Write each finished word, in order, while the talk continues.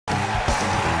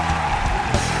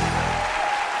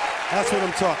That's what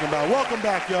I'm talking about. Welcome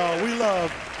back, y'all. We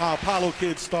love our Apollo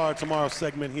Kids Star Tomorrow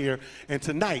segment here. And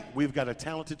tonight, we've got a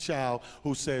talented child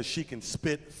who says she can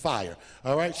spit fire.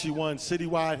 All right? She won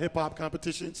citywide hip-hop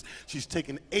competitions. She's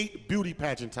taken 8 beauty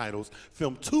pageant titles,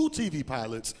 filmed 2 TV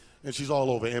pilots, and she's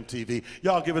all over MTV.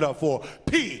 Y'all give it up for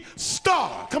P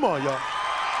Star. Come on, y'all.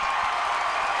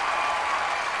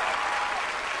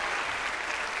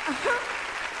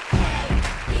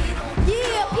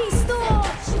 Yeah, P Star.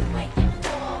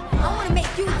 I wanna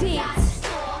make you dance.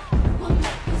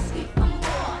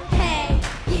 Hey,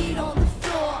 get on the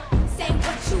floor. Say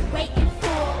what you waiting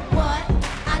for. What?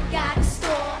 I got a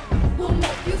store. We'll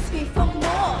make you scream for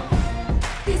more.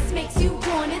 This makes you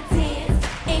wanna dance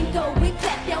and go and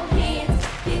clap your hands.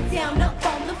 Get down up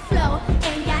on the floor,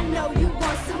 and I know you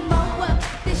want some more. Well,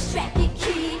 this track it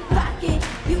keep rocking.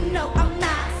 You know I'm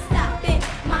not stopping.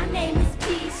 My name is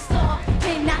P Star,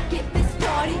 and I get this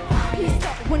party. P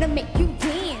Star wanna make you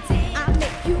dance. I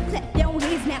make you clap your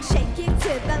hands. Now shake it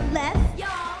to the left,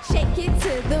 shake it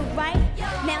to the right.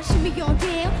 Now shimmy on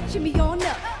down, shimmy on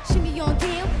up, shimmy on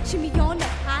down, shimmy on up.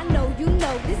 I know you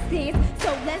know this dance, so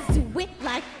let's do it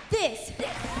like this.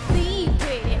 Lean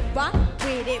with it, rock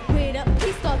with it, with a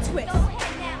P Star twist.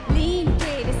 Lean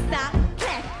with it, stop,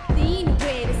 clap. Lean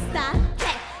with it, stop,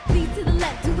 clap. Lean to the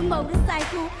left, do the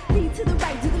motorcycle. Lean to the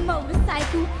right, do the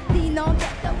motorcycle. Lean on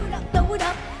that, throw it up, throw it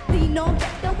up. Lean on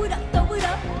that, throw it up, throw it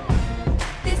up.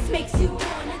 This makes you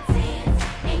wanna dance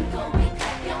and go and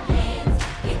clap your hands.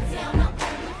 Get down up on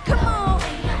the floor. Come on,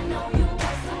 and I know you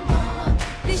want some more.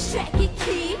 This track it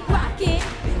keep rocking.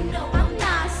 You know I'm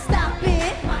not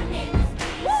stopping. My name is P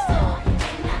Star,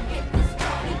 and I get this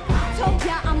party poppin'. Told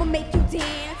ya I'ma make you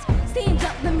dance. Stand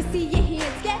up, let me see your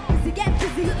hands. Get busy, get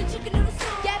busy. Do the chicken noodle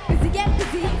soup. Get busy, get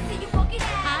busy. Let me see you work it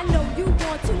out. I know you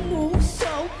want to move,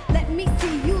 so let me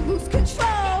see you lose control.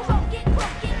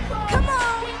 Come on.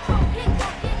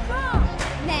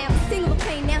 Now signal the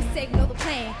plane, now signal the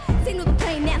plane. Signal the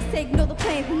plane, now signal the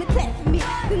plane. Then the clap for me,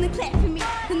 then the clap for me,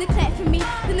 then the clap for me,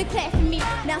 then the clap for me.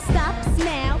 Now stop,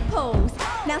 smile, pose.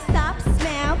 Now stop,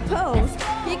 smile, pose.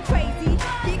 Get crazy,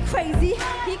 get crazy,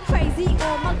 get crazy,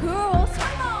 all my girls.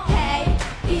 Hey,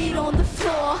 get on the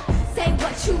floor. Say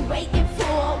what you waiting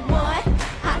for. What?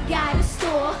 I got a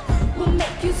store. We'll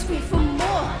make you scream for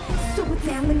more. Slow it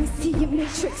down, let me see your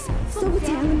matrix. Slow it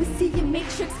down, let me see your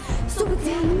matrix. Slow it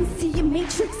down, let me see your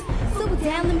matrix. Slow it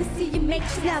down, let me see your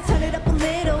matrix. Now turn it up a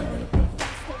little.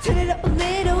 Turn it up a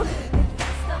little.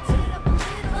 Turn it up a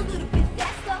little, a little bit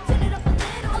faster. Turn it up a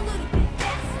little, a little bit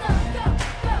faster. Go,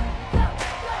 go, go, go,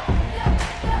 go,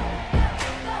 go,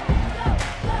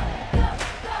 go, go,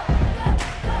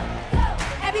 go, go.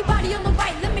 Everybody on the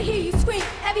right, let me hear you scream.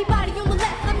 Everybody on the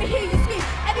left, let me hear you scream.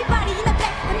 Everybody in the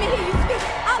back, let me hear you scream.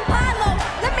 I'm Apollo,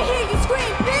 let me hear you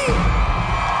scream. Beat.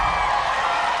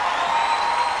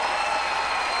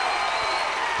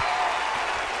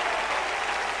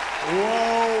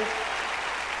 Whoa.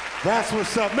 That's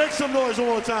what's up. Make some noise one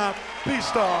more time. P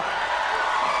Star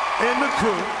and the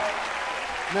crew.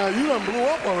 Now, you done blew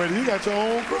up already. You got your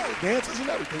own crew, dances and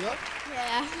everything, huh?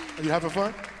 Yeah. Are you having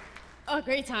fun? Oh,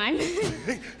 great time.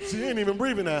 See, you ain't even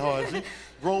breathing that hard. See?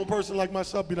 Grown person like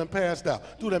myself be done passed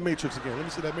out. Do that matrix again. Let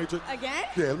me see that matrix. Again?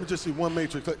 Yeah, let me just see one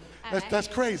matrix. That's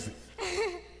crazy.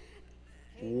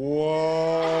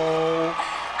 Whoa.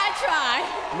 I try.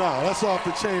 No, that's off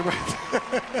the chain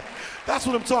right there. That's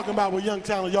what I'm talking about with young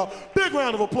talent, y'all. Big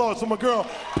round of applause for my girl,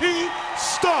 P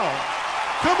Star.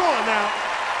 Come on now.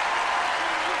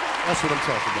 That's what I'm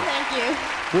talking about. Thank you.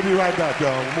 We'll be right back,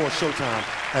 y'all, with more Showtime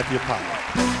at the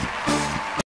Apollo.